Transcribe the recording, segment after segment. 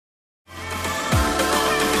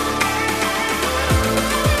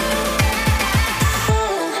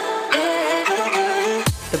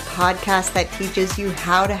podcast that teaches you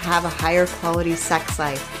how to have a higher quality sex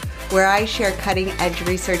life, where I share cutting-edge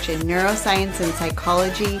research in neuroscience and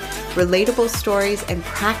psychology, relatable stories, and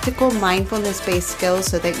practical mindfulness-based skills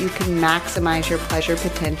so that you can maximize your pleasure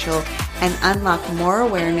potential and unlock more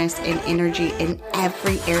awareness and energy in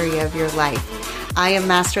every area of your life. I am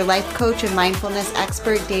Master Life Coach and Mindfulness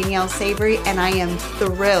Expert Danielle Savory, and I am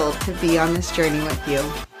thrilled to be on this journey with you.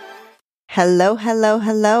 Hello, hello,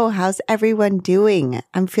 hello. How's everyone doing?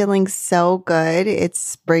 I'm feeling so good. It's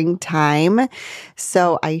springtime.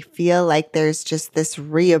 So I feel like there's just this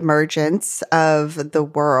reemergence of the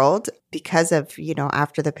world because of,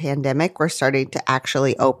 after the pandemic, we're starting to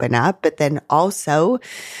actually open up, but then also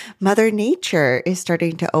Mother Nature is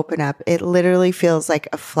starting to open up. It literally feels like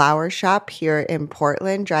a flower shop here in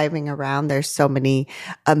Portland driving around. There's so many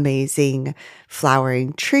amazing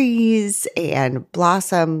flowering trees and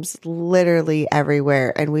blossoms literally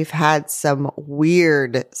everywhere. And we've had some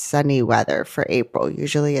weird sunny weather for April.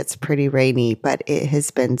 Usually it's pretty rainy, but it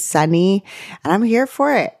has been sunny and I'm here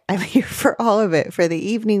for it. I'm here for all of it, for the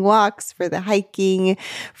evening walks, for the hiking,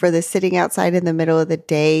 for the sitting outside in the middle of the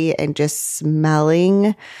day and just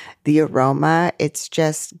smelling the aroma. It's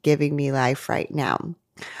just giving me life right now.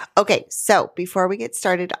 Okay, so before we get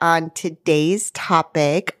started on today's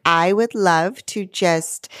topic, I would love to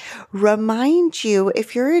just remind you,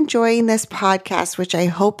 if you're enjoying this podcast, which I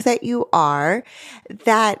hope that you are,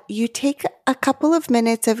 that you take a couple of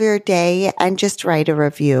minutes of your day and just write a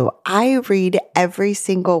review. I read every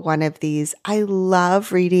single one of these. I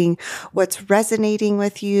love reading what's resonating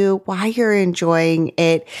with you, why you're enjoying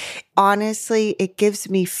it. Honestly, it gives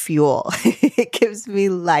me fuel. It gives me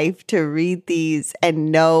life to read these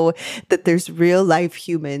and know that there's real life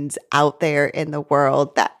humans out there in the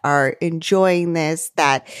world that are enjoying this,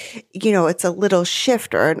 that, it's a little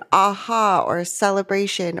shift or an aha or a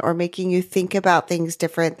celebration or making you think about things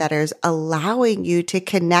different, that is allowing you to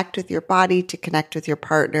connect with your body, to connect with your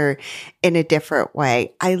partner in a different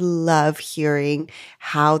way. I love hearing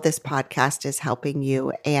how this podcast is helping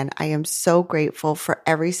you. And I am so grateful for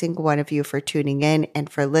every single one of you for tuning in and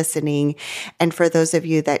for listening. And for those of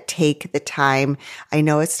you that take the time, I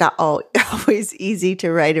know it's not always easy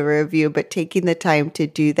to write a review, but taking the time to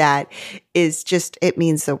do that is just, it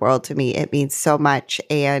means the world to me. It means so much.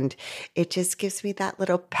 And it just gives me that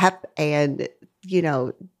little pep and,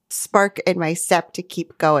 spark in my step to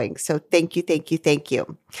keep going. So thank you, thank you, thank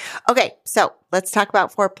you. Okay, so let's talk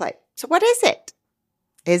about foreplay. So what is it?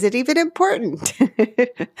 Is it even important?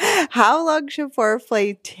 How long should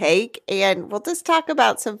foreplay take? And we'll just talk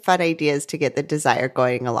about some fun ideas to get the desire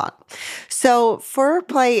going along. So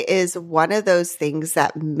foreplay is one of those things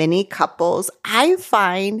that many couples, I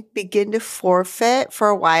find, begin to forfeit for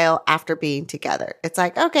a while after being together. It's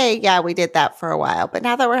like, okay, yeah, we did that for a while, but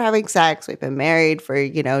now that we're having sex, we've been married for,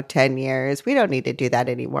 10 years. We don't need to do that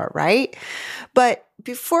anymore, right? But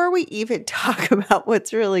before we even talk about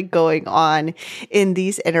what's really going on in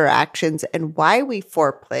these interactions and why we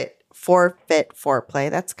forfeit foreplay,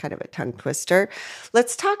 that's kind of a tongue twister.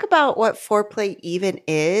 Let's talk about what foreplay even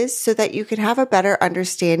is so that you can have a better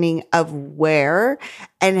understanding of where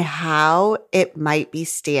and how it might be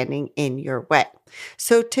standing in your way.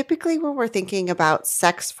 So typically when we're thinking about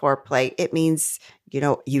sex foreplay, it means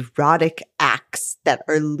erotic acts that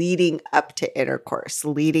are leading up to intercourse,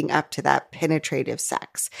 leading up to that penetrative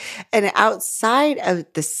sex. And outside of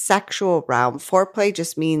the sexual realm, foreplay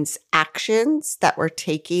just means actions that we're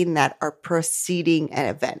taking that are preceding an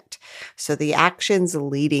event. So the actions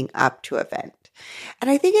leading up to event. And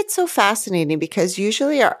I think it's so fascinating because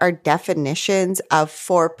usually our definitions of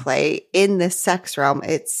foreplay in the sex realm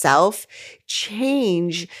itself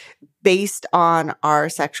change based on our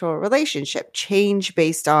sexual relationship, change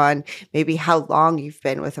based on maybe how long you've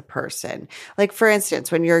been with a person. Like, for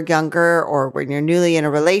instance, when you're younger or when you're newly in a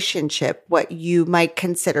relationship, what you might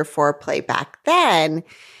consider foreplay back then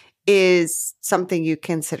is something you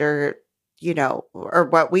consider, or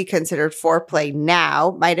what we considered foreplay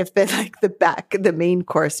now might have been like the main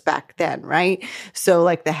course back then, right? So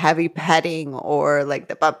like the heavy petting or like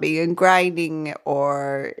the bumping and grinding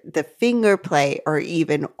or the finger play or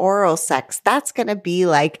even oral sex, that's going to be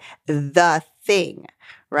like the thing,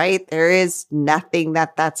 right? There is nothing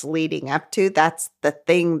that's leading up to. That's the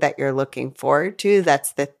thing that you're looking forward to.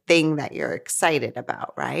 That's the thing that you're excited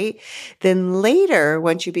about, right? Then later,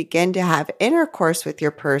 once you begin to have intercourse with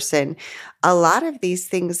your person, a lot of these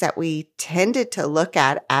things that we tended to look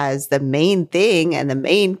at as the main thing and the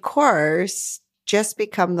main course just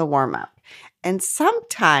become the warm up. And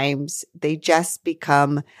sometimes they just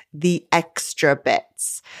become the extra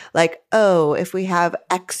bits. Like, oh, if we have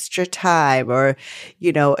extra time or,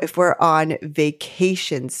 if we're on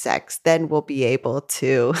vacation sex, then we'll be able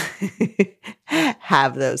to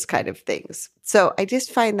have those kind of things. So I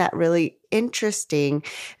just find that really interesting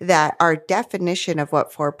that our definition of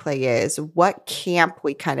what foreplay is, what camp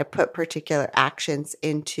we kind of put particular actions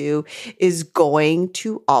into, is going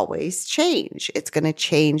to always change. It's going to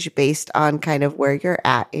change based on kind of where you're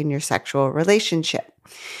at in your sexual relationship.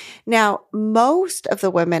 Now, most of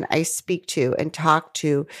the women I speak to and talk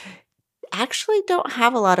to actually don't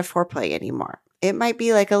have a lot of foreplay anymore. It might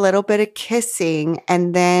be like a little bit of kissing,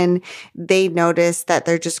 and then they notice that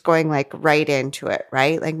they're just going like right into it,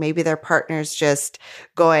 right? Like maybe their partner's just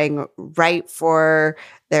going right for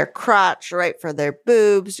their crotch, right for their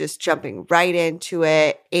boobs, just jumping right into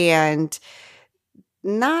it. And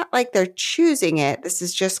not like they're choosing it. This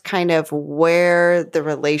is just kind of where the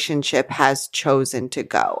relationship has chosen to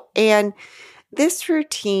go. And this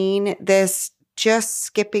routine, this just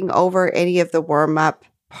skipping over any of the warm up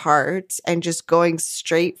parts and just going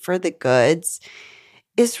straight for the goods,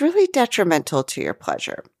 is really detrimental to your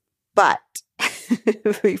pleasure. But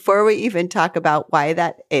before we even talk about why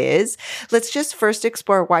that is, let's just first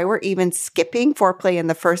explore why we're even skipping foreplay in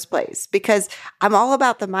the first place, because I'm all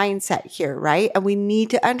about the mindset here, right? And we need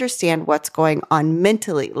to understand what's going on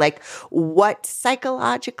mentally, like what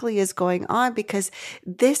psychologically is going on, because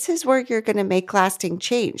this is where you're going to make lasting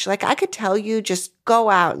change. Like I could tell you, just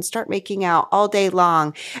go out and start making out all day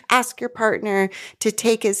long. Ask your partner to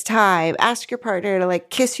take his time. Ask your partner to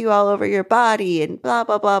like kiss you all over your body and blah,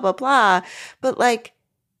 blah, blah, blah, blah. But like,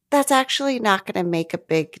 that's actually not going to make a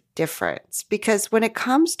big difference, because when it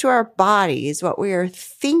comes to our bodies, what we are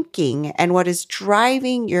thinking and what is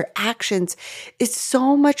driving your actions is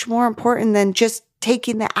so much more important than just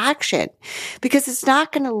taking the action, because it's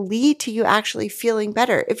not going to lead to you actually feeling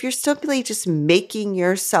better. If you're simply just making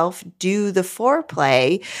yourself do the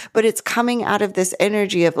foreplay, but it's coming out of this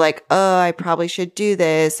energy of like, oh, I probably should do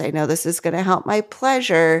this, I know this is going to help my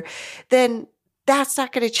pleasure, then that's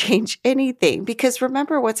not going to change anything. Because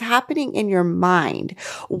remember, what's happening in your mind,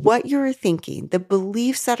 what you're thinking, the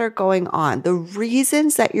beliefs that are going on, the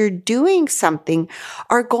reasons that you're doing something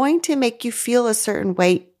are going to make you feel a certain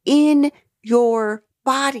way in your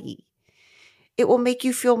body. It will make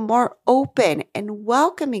you feel more open and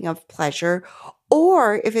welcoming of pleasure.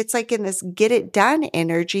 Or if it's like in this get it done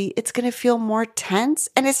energy, it's going to feel more tense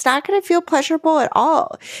and it's not going to feel pleasurable at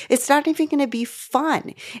all. It's not even going to be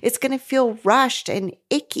fun. It's going to feel rushed and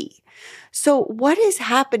icky. So what is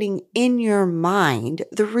happening in your mind?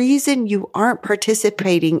 The reason you aren't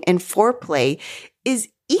participating in foreplay is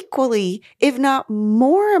equally, if not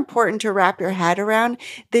more important to wrap your head around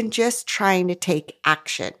than just trying to take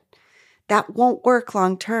action. That won't work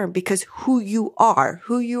long term, because who you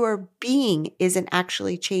are being isn't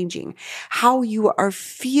actually changing. How you are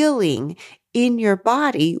feeling in your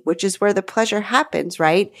body, which is where the pleasure happens,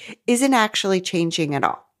 right, isn't actually changing at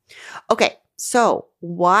all. Okay, so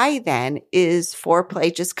why then is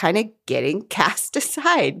foreplay just kind of getting cast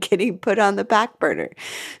aside, getting put on the back burner?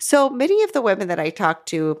 So many of the women that I talk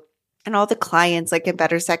to and all the clients, like in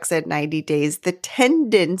Better Sex in 90 Days, the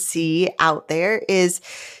tendency out there is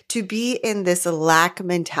to be in this lack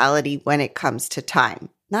mentality when it comes to time,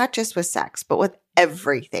 not just with sex, but with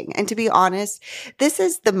everything. And to be honest, this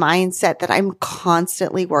is the mindset that I'm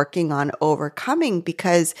constantly working on overcoming,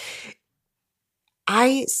 because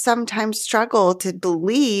I sometimes struggle to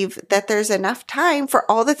believe that there's enough time for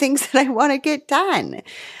all the things that I want to get done.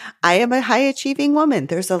 I am a high achieving woman.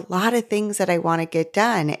 There's a lot of things that I want to get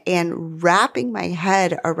done, and wrapping my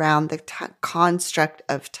head around the construct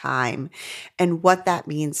of time and what that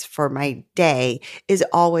means for my day is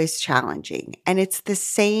always challenging. And it's the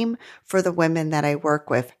same for the women that I work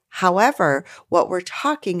with. However, what we're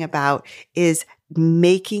talking about is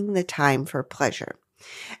making the time for pleasure.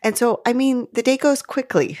 And so, I mean, the day goes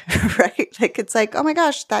quickly, right? Like it's like, oh my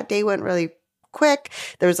gosh, that day went really quick.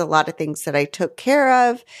 There's a lot of things that I took care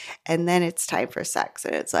of. And then it's time for sex.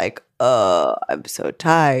 And it's like, oh, I'm so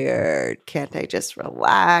tired. Can't I just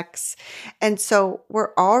relax? And so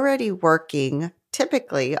we're already working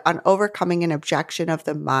typically on overcoming an objection of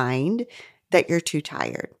the mind that you're too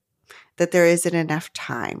tired, that there isn't enough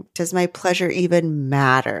time. Does my pleasure even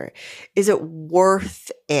matter? Is it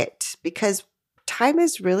worth it? Because time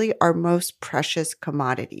is really our most precious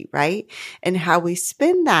commodity, right? And how we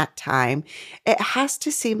spend that time, it has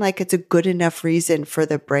to seem like it's a good enough reason for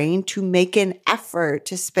the brain to make an effort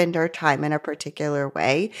to spend our time in a particular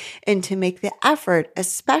way, and to make the effort,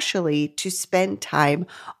 especially to spend time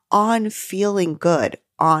on feeling good,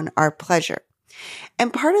 on our pleasure.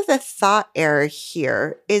 And part of the thought error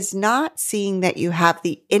here is not seeing that you have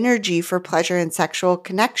the energy for pleasure and sexual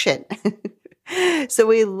connection. So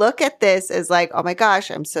we look at this as like, oh my gosh,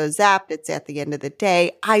 I'm so zapped. It's at the end of the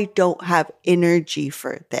day. I don't have energy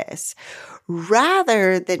for this.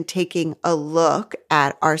 Rather than taking a look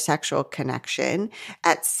at our sexual connection,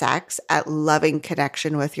 at sex, at loving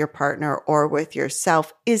connection with your partner or with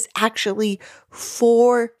yourself is actually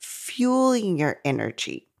for fueling your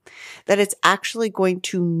energy. That it's actually going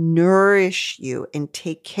to nourish you and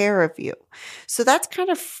take care of you. So that's kind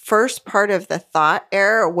of first part of the thought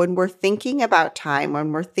error when we're thinking about time,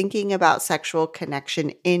 when we're thinking about sexual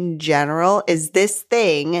connection in general, is this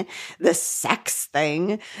thing, the sex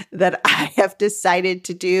thing that I have decided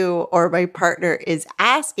to do or my partner is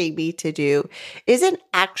asking me to do isn't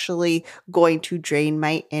actually going to drain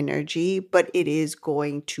my energy, but it is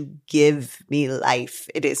going to give me life.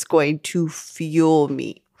 It is going to fuel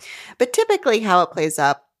me. But typically how it plays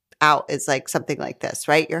out is like something like this,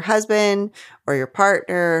 right? Your husband or your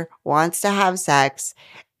partner wants to have sex,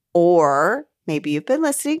 or maybe you've been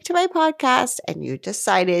listening to my podcast and you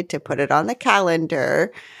decided to put it on the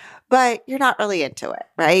calendar, but you're not really into it,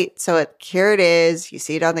 right? So here it is, you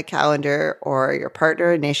see it on the calendar or your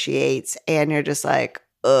partner initiates and you're just like,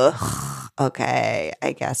 ugh, okay,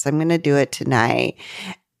 I guess I'm going to do it tonight.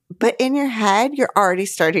 But in your head, you're already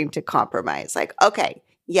starting to compromise. Like, okay,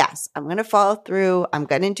 yes, I'm going to follow through. I'm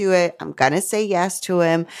going to do it. I'm going to say yes to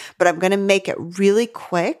him, but I'm going to make it really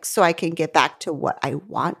quick so I can get back to what I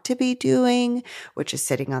want to be doing, which is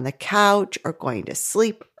sitting on the couch or going to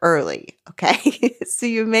sleep early. Okay. So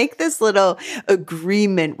you make this little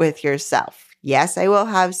agreement with yourself. Yes, I will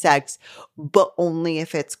have sex, but only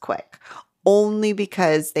if it's quick, only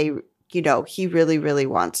because he really, really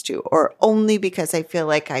wants to, or only because I feel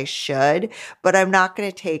like I should, but I'm not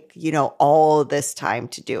going to take, all this time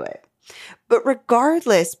to do it. But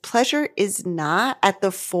regardless, pleasure is not at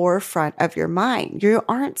the forefront of your mind. You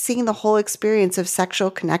aren't seeing the whole experience of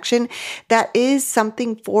sexual connection that is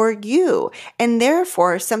something for you, and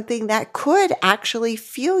therefore something that could actually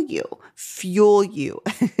fuel you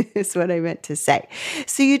is what I meant to say.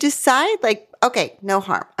 So you decide like, okay, no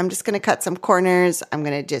harm. I'm just going to cut some corners. I'm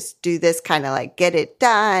going to just do this kind of like get it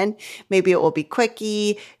done. Maybe it will be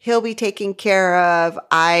quickie. He'll be taken care of.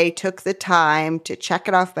 I took the time to check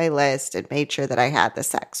it off my list and made sure that I had the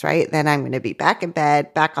sex, right? Then I'm going to be back in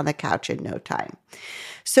bed, back on the couch in no time.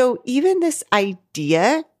 So even this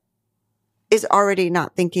idea is already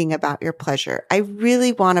not thinking about your pleasure. I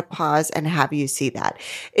really want to pause and have you see that.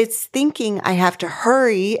 It's thinking I have to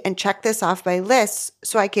hurry and check this off my list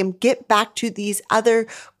so I can get back to these other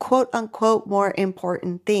quote unquote more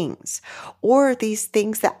important things, or these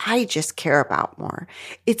things that I just care about more.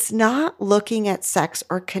 It's not looking at sex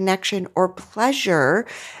or connection or pleasure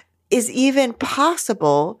is even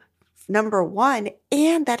possible, number one,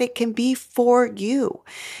 and that it can be for you.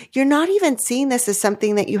 You're not even seeing this as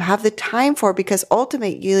something that you have the time for because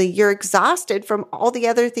ultimately you're exhausted from all the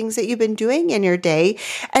other things that you've been doing in your day.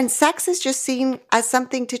 And sex is just seen as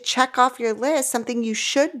something to check off your list, something you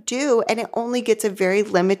should do. And it only gets a very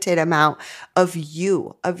limited amount of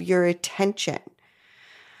your attention.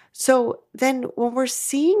 So then when we're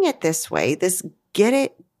seeing it this way, this get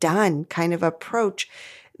it done kind of approach,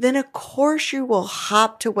 then of course you will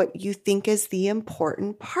hop to what you think is the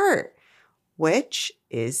important part, which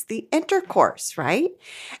is the intercourse, right?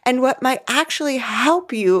 And what might actually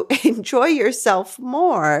help you enjoy yourself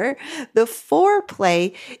more, the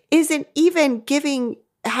foreplay, isn't even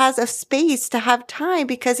has a space to have time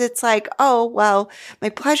because it's like, oh, well, my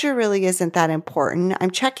pleasure really isn't that important.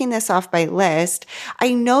 I'm checking this off my list.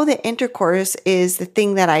 I know that intercourse is the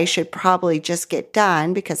thing that I should probably just get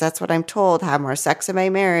done because that's what I'm told, have more sex in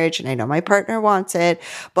my marriage. And I know my partner wants it,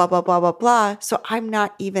 blah, blah, blah, blah, blah. So I'm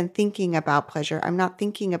not even thinking about pleasure. I'm not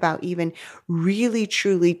thinking about even really,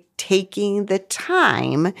 truly taking the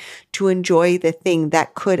time to enjoy the thing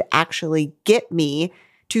that could actually get me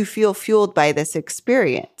to feel fueled by this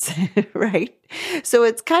experience, right? So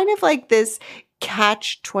it's kind of like this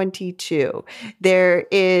catch-22. There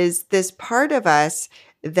is this part of us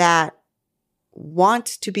that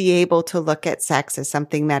wants to be able to look at sex as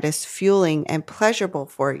something that is fueling and pleasurable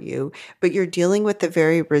for you, but you're dealing with a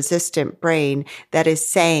very resistant brain that is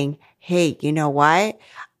saying, hey, you know what?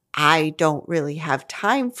 I don't really have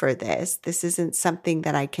time for this. This isn't something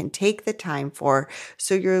that I can take the time for.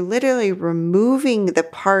 So you're literally removing the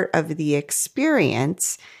part of the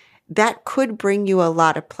experience that could bring you a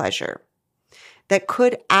lot of pleasure. that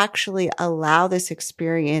could actually allow this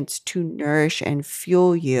experience to nourish and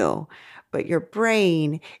fuel you. But your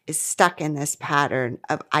brain is stuck in this pattern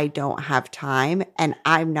of, I don't have time, and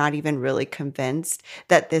I'm not even really convinced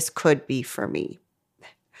that this could be for me.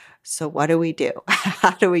 So what do we do?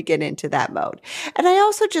 How do we get into that mode? And I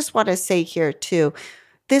also just want to say here too,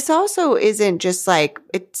 this also isn't just like,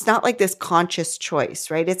 it's not like this conscious choice,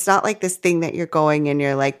 right? It's not like this thing that you're going and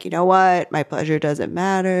you're like, you know what? My pleasure doesn't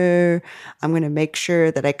matter. I'm going to make sure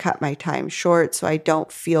that I cut my time short so I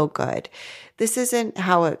don't feel good. This isn't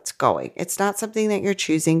how it's going. It's not something that you're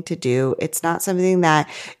choosing to do. It's not something that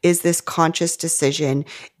is this conscious decision.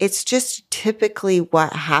 It's just typically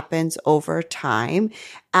what happens over time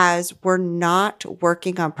as we're not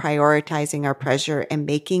working on prioritizing our pleasure and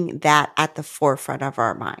making that at the forefront of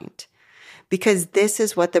our mind. Because this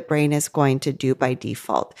is what the brain is going to do by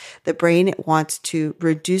default. The brain wants to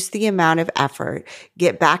reduce the amount of effort,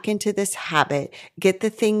 get back into this habit, get the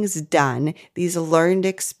things done, these learned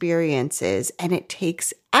experiences, and it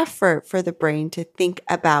takes effort for the brain to think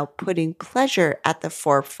about putting pleasure at the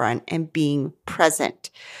forefront and being present.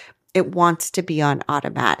 It wants to be on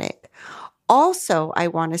automatic. Also, I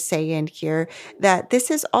want to say in here that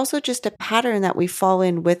this is also just a pattern that we fall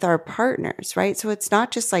in with our partners, right? So it's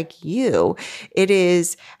not just like you, it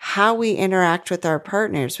is how we interact with our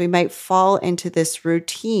partners. We might fall into this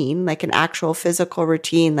routine, like an actual physical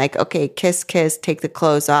routine, like, okay, kiss, kiss, take the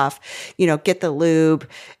clothes off, get the lube,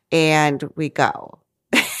 and we go.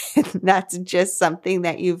 That's just something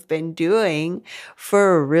that you've been doing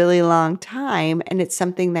for a really long time. And it's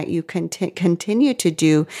something that you continue to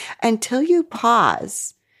do until you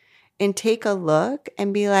pause and take a look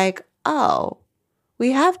and be like, oh,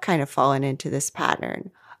 we have kind of fallen into this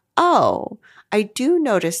pattern. Oh, I do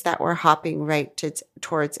notice that we're hopping right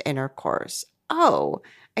towards intercourse. Oh,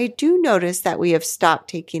 I do notice that we have stopped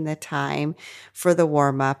taking the time for the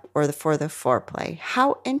warm up or for the foreplay.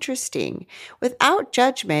 How interesting. Without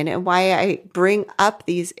judgment, and why I bring up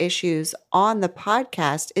these issues on the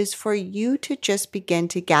podcast is for you to just begin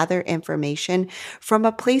to gather information from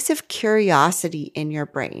a place of curiosity in your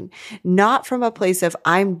brain, not from a place of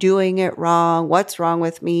I'm doing it wrong. What's wrong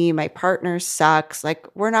with me? My partner sucks. Like,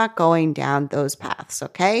 we're not going down those paths.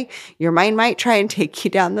 Okay. Your mind might try and take you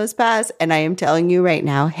down those paths. And I am telling you right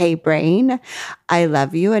now, hey, brain, I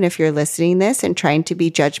love you. And if you're listening this and trying to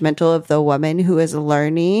be judgmental of the woman who is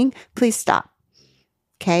learning, please stop.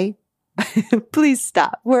 Okay? Please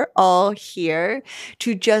stop. We're all here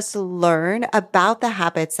to just learn about the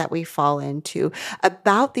habits that we fall into,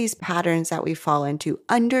 about these patterns that we fall into,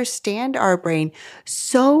 understand our brain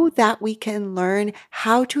so that we can learn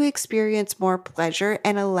how to experience more pleasure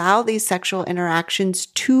and allow these sexual interactions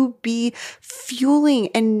to be fueling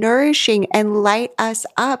and nourishing and light us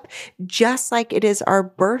up, just like it is our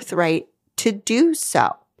birthright to do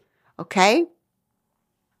so. Okay?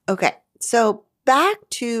 Okay. So back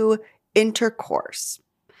to intercourse.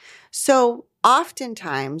 So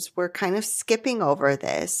oftentimes we're kind of skipping over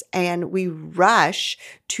this and we rush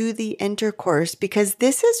to the intercourse because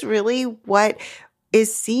this is really what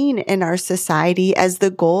is seen in our society as the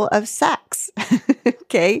goal of sex.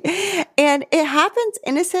 Okay. And it happens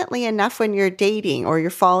innocently enough when you're dating or you're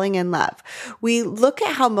falling in love. We look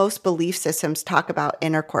at how most belief systems talk about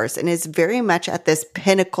intercourse and it's very much at this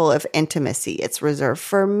pinnacle of intimacy. It's reserved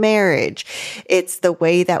for marriage. It's the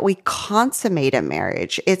way that we consummate a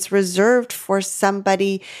marriage. It's reserved for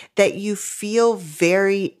somebody that you feel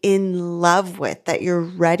very in love with, that you're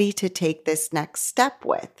ready to take this next step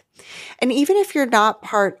with. And even if you're not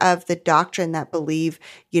part of the doctrine that believe,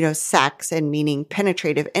 sex and meaning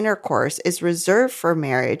penetrative intercourse is reserved for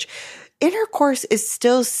marriage, intercourse is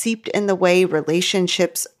still seeped in the way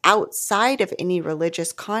relationships outside of any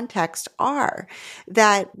religious context are,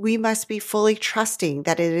 that we must be fully trusting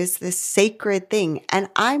that it is this sacred thing. And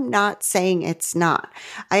I'm not saying it's not.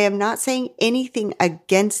 I am not saying anything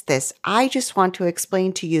against this. I just want to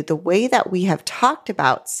explain to you the way that we have talked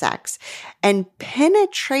about sex and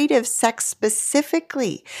penetrative sex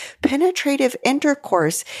specifically. Penetrative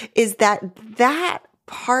intercourse is that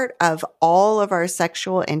part of all of our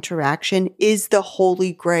sexual interaction is the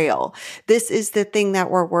holy grail. This is the thing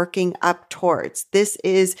that we're working up towards. This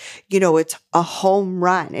is, it's a home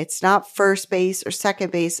run. It's not first base or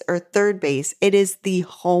second base or third base. It is the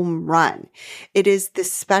home run. It is the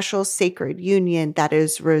special sacred union that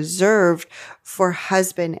is reserved for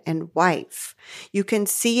husband and wife. You can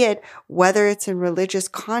see it whether it's in religious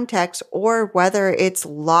context or whether it's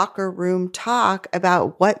locker room talk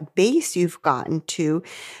about what base you've gotten to.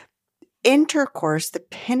 Intercourse, the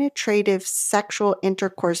penetrative sexual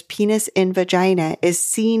intercourse, penis in vagina, is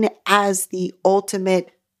seen as the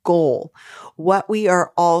ultimate goal, what we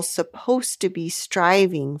are all supposed to be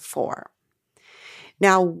striving for.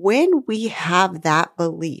 Now, when we have that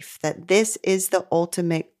belief that this is the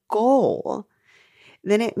ultimate goal,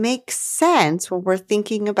 then it makes sense when we're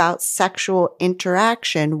thinking about sexual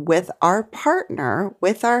interaction with our partner,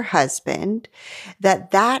 with our husband, that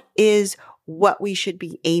that is what we should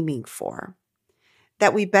be aiming for.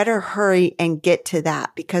 That we better hurry and get to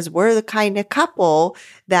that because we're the kind of couple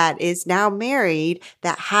that is now married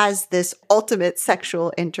that has this ultimate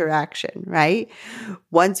sexual interaction, right?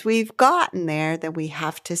 Once we've gotten there, then we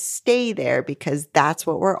have to stay there because that's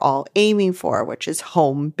what we're all aiming for, which is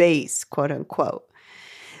home base, quote unquote.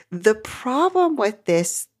 The problem with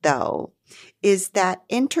this, though, is that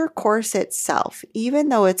intercourse itself, even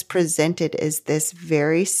though it's presented as this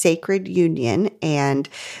very sacred union and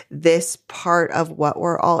this part of what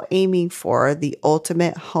we're all aiming for, the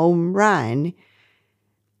ultimate home run,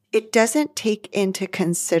 it doesn't take into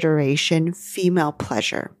consideration female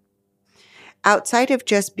pleasure. Outside of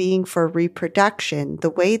just being for reproduction, the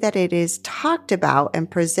way that it is talked about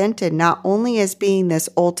and presented not only as being this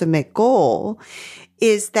ultimate goal,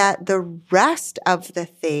 is that the rest of the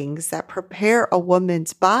things that prepare a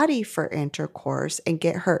woman's body for intercourse and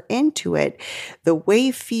get her into it, the way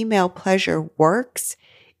female pleasure works,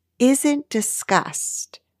 isn't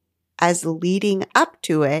discussed as leading up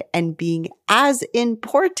to it and being as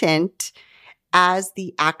important as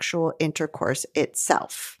the actual intercourse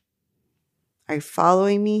itself. Are you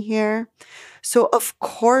following me here? So of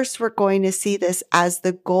course we're going to see this as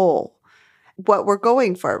the goal, what we're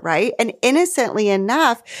going for, right? And innocently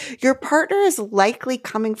enough, your partner is likely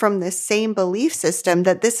coming from the same belief system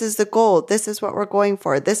that this is the goal. This is what we're going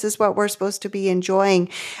for. This is what we're supposed to be enjoying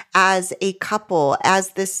as a couple,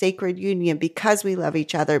 as this sacred union, because we love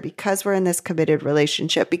each other, because we're in this committed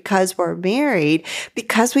relationship, because we're married,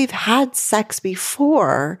 because we've had sex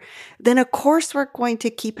before, then of course we're going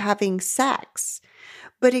to keep having sex.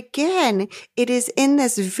 But again, it is in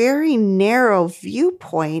this very narrow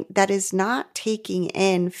viewpoint that is not taking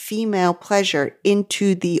in female pleasure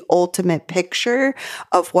into the ultimate picture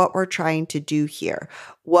of what we're trying to do here,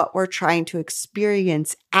 what we're trying to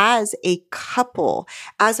experience as a couple,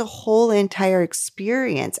 as a whole entire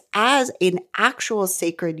experience, as an actual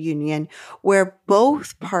sacred union where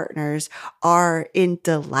both partners are in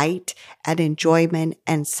delight and enjoyment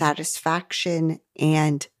and satisfaction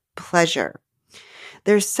and pleasure.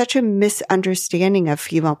 There's such a misunderstanding of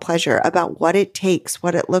female pleasure about what it takes,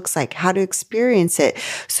 what it looks like, how to experience it.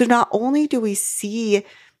 So not only do we see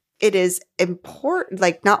it as important,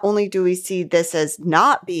 like not only do we see this as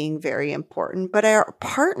not being very important, but our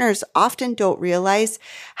partners often don't realize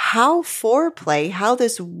how foreplay, how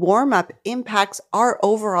this warm up impacts our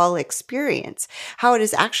overall experience, how it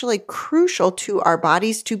is actually crucial to our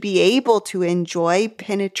bodies to be able to enjoy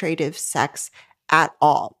penetrative sex at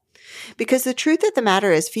all. Because the truth of the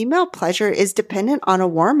matter is female pleasure is dependent on a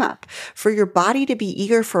warm-up. For your body to be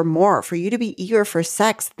eager for more, for you to be eager for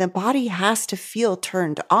sex, the body has to feel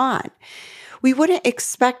turned on. We wouldn't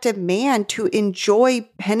expect a man to enjoy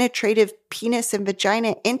penetrative penis and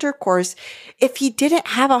vagina intercourse if he didn't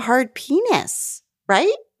have a hard penis,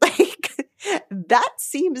 right? Like, that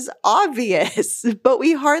seems obvious, but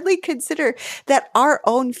we hardly consider that our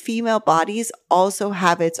own female bodies also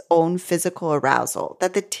have its own physical arousal,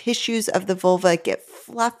 that the tissues of the vulva get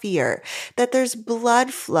fluffier, that there's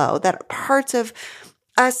blood flow, that parts of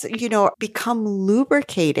us, become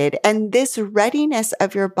lubricated. And this readiness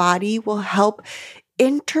of your body will help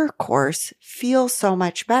intercourse feel so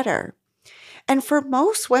much better. And for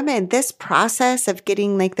most women, this process of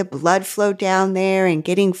getting like the blood flow down there and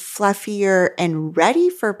getting fluffier and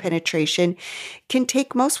ready for penetration can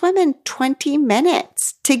take most women 20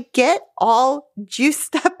 minutes to get all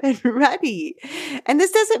juiced up and ready. And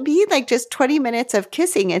this doesn't mean like just 20 minutes of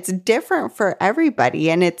kissing. It's different for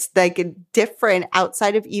everybody. And it's like different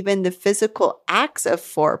outside of even the physical acts of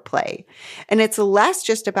foreplay. And it's less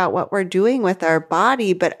just about what we're doing with our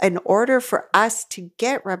body, but in order for us to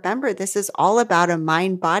remember, this is all about a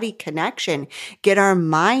mind-body connection. Get our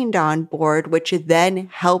mind on board, which then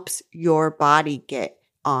helps your body get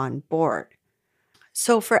on board.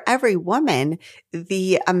 So for every woman,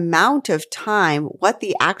 the amount of time, what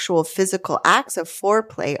the actual physical acts of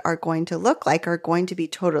foreplay are going to look like are going to be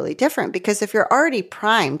totally different. Because if you're already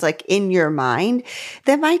primed, like in your mind,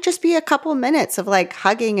 that might just be a couple minutes of like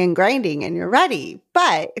hugging and grinding and you're ready.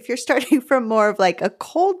 But if you're starting from more of like a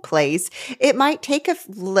cold place, it might take a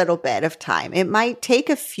little bit of time. It might take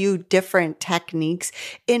a few different techniques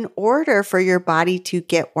in order for your body to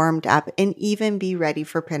get warmed up and even be ready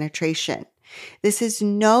for penetration. This is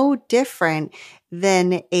no different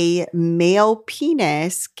than a male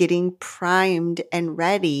penis getting primed and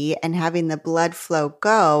ready and having the blood flow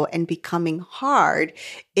go and becoming hard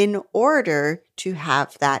in order to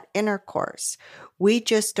have that intercourse. We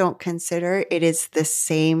just don't consider it is the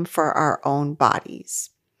same for our own bodies.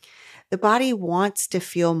 The body wants to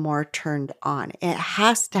feel more turned on. It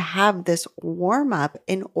has to have this warm up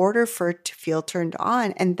in order for it to feel turned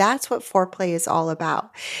on. And that's what foreplay is all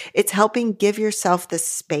about. It's helping give yourself the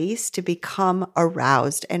space to become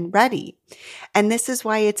aroused and ready. And this is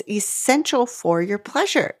why it's essential for your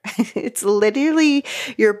pleasure. It's literally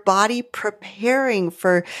your body preparing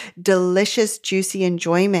for delicious, juicy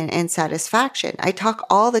enjoyment and satisfaction. I talk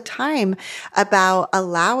all the time about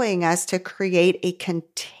allowing us to create a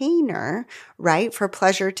container, right, for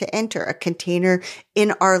pleasure to enter, a container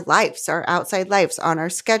in our lives, our outside lives, on our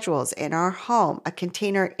schedules, in our home, a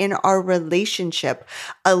container in our relationship,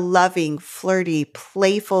 a loving, flirty,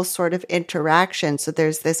 playful sort of interaction. So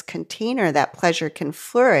there's this container that pleasure can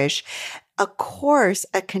flourish. Of course,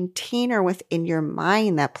 a container within your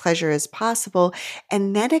mind that pleasure is possible,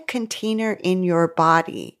 and then a container in your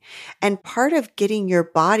body. And part of getting your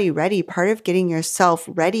body ready, part of getting yourself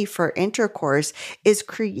ready for intercourse is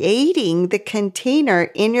creating the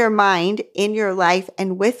container in your mind, in your life,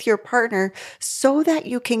 and with your partner so that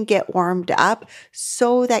you can get warmed up,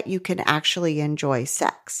 so that you can actually enjoy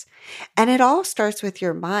sex. And it all starts with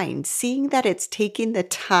your mind, seeing that it's taking the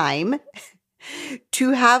time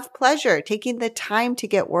to have pleasure, taking the time to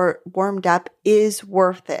get warmed up is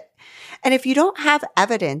worth it. And if you don't have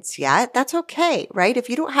evidence yet, that's okay, right? If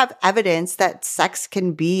you don't have evidence that sex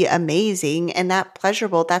can be amazing and that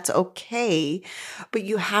pleasurable, that's okay. But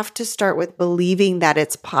you have to start with believing that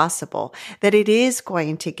it's possible, that it is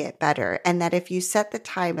going to get better, and that if you set the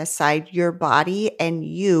time aside, your body and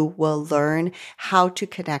you will learn how to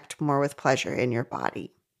connect more with pleasure in your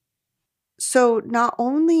body. So not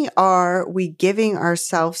only are we giving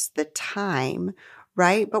ourselves the time,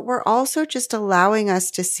 right? But we're also just allowing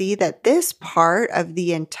us to see that this part of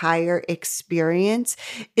the entire experience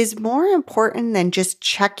is more important than just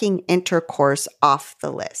checking intercourse off the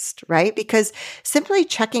list, right? Because simply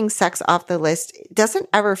checking sex off the list doesn't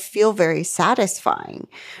ever feel very satisfying,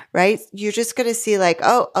 right? You're just going to see like,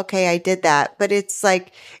 oh, okay, I did that. But it's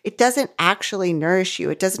like, it doesn't actually nourish you.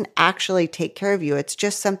 It doesn't actually take care of you. It's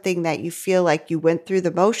just something that you feel like you went through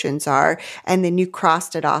the motions and then you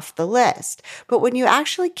crossed it off the list. But when you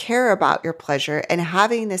actually care about your pleasure and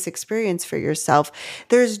having this experience for yourself,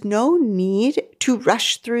 there's no need to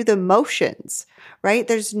rush through the motions, right?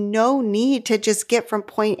 There's no need to just get from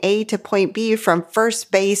point A to point B, from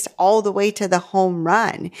first base all the way to the home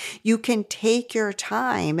run. You can take your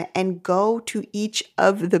time and go to each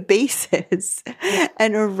of the bases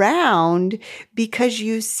and around, because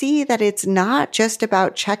you see that it's not just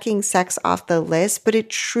about checking sex off the list, but it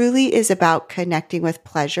truly is about connecting with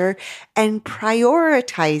pleasure and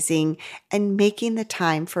prioritizing and making the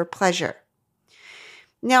time for pleasure.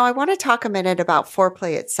 Now, I want to talk a minute about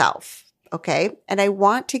foreplay itself. Okay. And I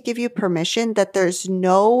want to give you permission that there's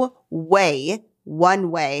no way,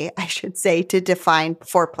 one way, I should say, to define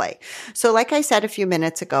foreplay. So like I said a few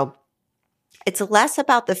minutes ago, it's less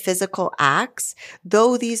about the physical acts,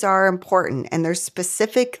 though these are important and there's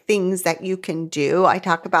specific things that you can do. I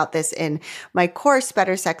talk about this in my course,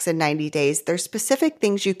 Better Sex in 90 Days. There's specific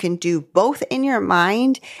things you can do both in your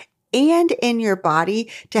mind and in your body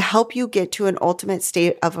to help you get to an ultimate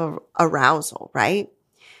state of arousal, right?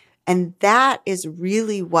 And that is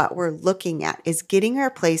really what we're looking at, is getting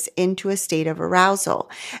our place into a state of arousal.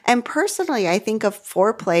 And personally, I think of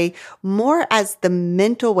foreplay more as the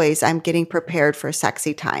mental ways I'm getting prepared for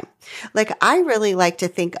sexy time. Like, I really like to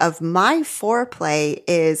think of my foreplay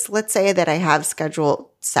is, let's say that I have scheduled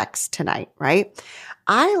sex tonight, right?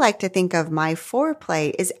 I like to think of my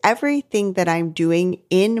foreplay as everything that I'm doing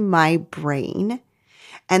in my brain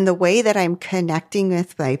and the way that I'm connecting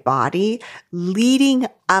with my body leading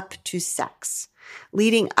up to sex,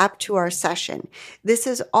 leading up to our session. This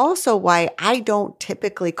is also why I don't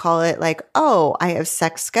typically call it like, oh, I have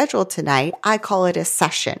sex scheduled tonight. I call it a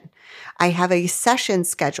session. I have a session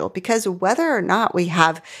scheduled, because whether or not we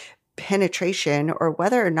have penetration or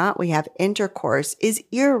whether or not we have intercourse is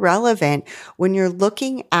irrelevant when you're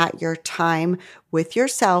looking at your time with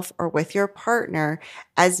yourself or with your partner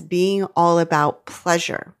as being all about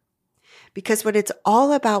pleasure. Because when it's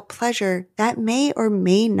all about pleasure, that may or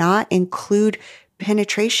may not include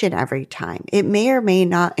penetration every time. It may or may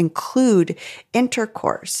not include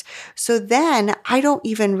intercourse. So then I don't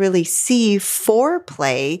even really see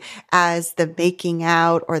foreplay as the making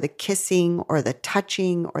out or the kissing or the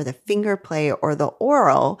touching or the finger play or the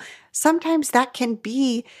oral. Sometimes that can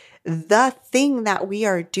be the thing that we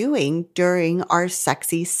are doing during our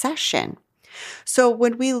sexy session. So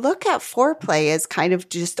when we look at foreplay as kind of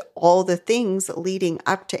just all the things leading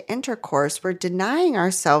up to intercourse, we're denying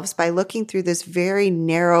ourselves by looking through this very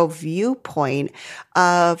narrow viewpoint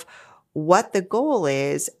of what the goal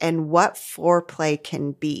is and what foreplay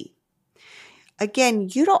can be. Again,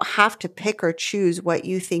 you don't have to pick or choose what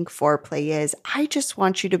you think foreplay is. I just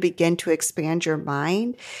want you to begin to expand your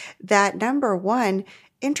mind that number one,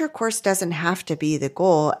 intercourse doesn't have to be the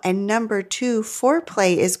goal. And number two,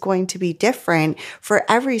 foreplay is going to be different for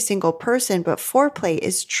every single person, but foreplay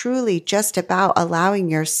is truly just about allowing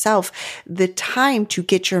yourself the time to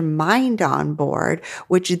get your mind on board,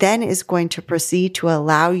 which then is going to proceed to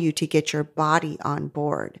allow you to get your body on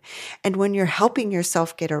board. And when you're helping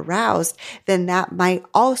yourself get aroused, then that might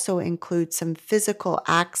also include some physical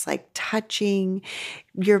acts like touching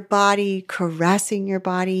your body, caressing your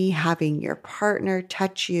body, having your partner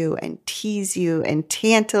touch you and tease you and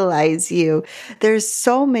tantalize you. There's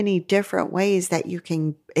so many different ways that you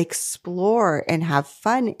can explore and have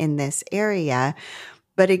fun in this area.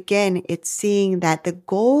 But again, it's seeing that the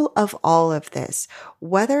goal of all of this,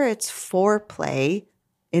 whether it's foreplay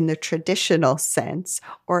in the traditional sense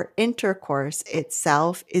or intercourse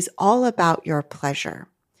itself, is all about your pleasure.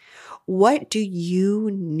 What do you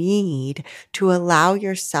need to allow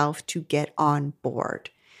yourself to get on board?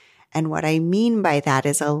 And what I mean by that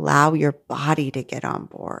is allow your body to get on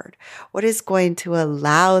board. What is going to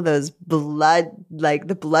allow those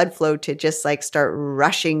the blood flow to just like start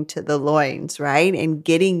rushing to the loins, right? And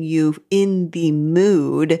getting you in the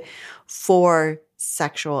mood for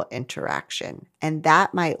sexual interaction. And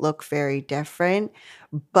that might look very different,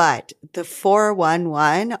 but the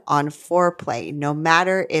 411 on foreplay, no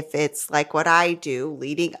matter if it's like what I do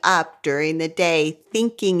leading up during the day,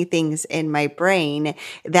 thinking things in my brain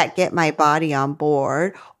that get my body on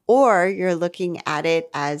board, or you're looking at it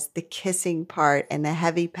as the kissing part and the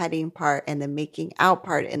heavy petting part and the making out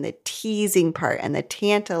part and the teasing part and the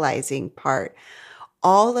tantalizing part,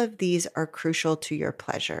 all of these are crucial to your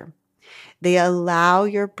pleasure. They allow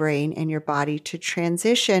your brain and your body to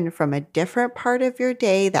transition from a different part of your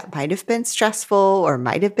day that might have been stressful or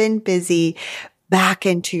might have been busy back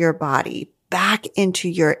into your body, back into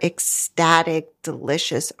your ecstatic,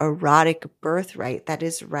 delicious, erotic birthright that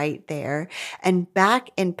is right there, and back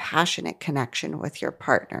in passionate connection with your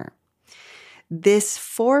partner. This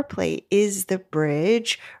foreplay is the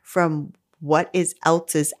bridge from what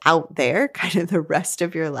else is out there, kind of the rest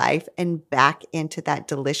of your life, and back into that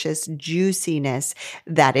delicious juiciness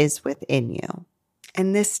that is within you.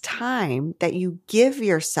 And this time that you give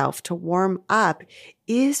yourself to warm up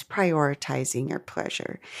is prioritizing your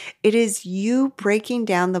pleasure. It is you breaking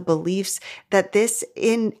down the beliefs that this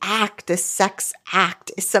sex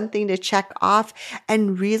act is something to check off,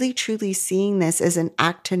 and really truly seeing this as an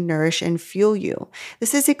act to nourish and fuel you.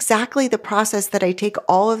 This is exactly the process that I take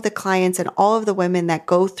all of the clients and all of the women that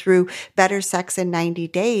go through Better Sex in 90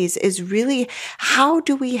 Days is really, how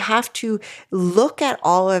do we have to look at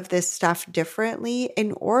all of this stuff differently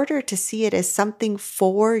in order to see it as something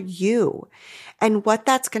for you? And what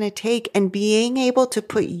that's going to take, and being able to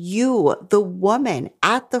put you, the woman,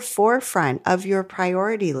 at the forefront of your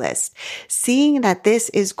priority list, seeing that this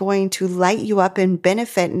is going to light you up and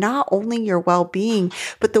benefit not only your well-being,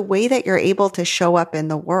 but the way that you're able to show up in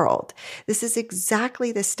the world. This is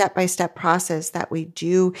exactly the step-by-step process that we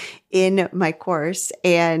do in my course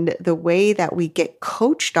and the way that we get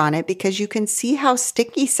coached on it, because you can see how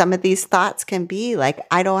sticky some of these thoughts can be. Like,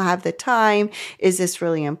 I don't have the time. Is this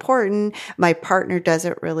really important? My partner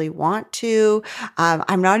doesn't really want to.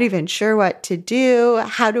 I'm not even sure what to do.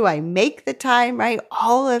 How do I make the time, right?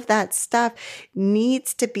 All of that stuff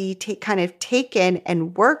needs to be kind of taken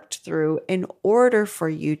and worked through in order for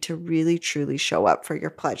you to really, truly show up for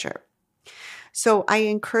your pleasure. So I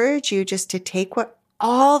encourage you just to take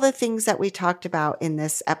all the things that we talked about in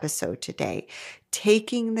this episode today,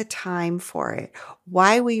 taking the time for it,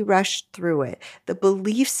 why we rushed through it, the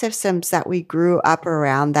belief systems that we grew up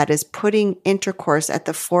around that is putting intercourse at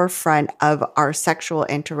the forefront of our sexual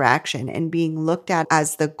interaction and being looked at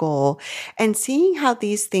as the goal, and seeing how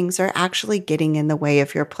these things are actually getting in the way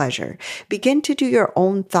of your pleasure. Begin to do your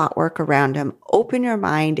own thought work around them. Open your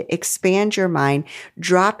mind, expand your mind,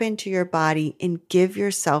 drop into your body, and give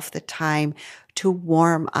yourself the time to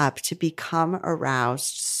warm up, to become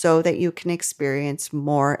aroused so that you can experience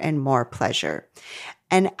more and more pleasure.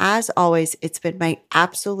 And as always, it's been my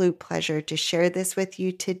absolute pleasure to share this with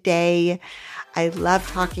you today. I love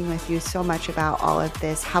talking with you so much about all of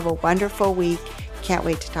this. Have a wonderful week. Can't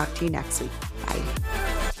wait to talk to you next week. Bye.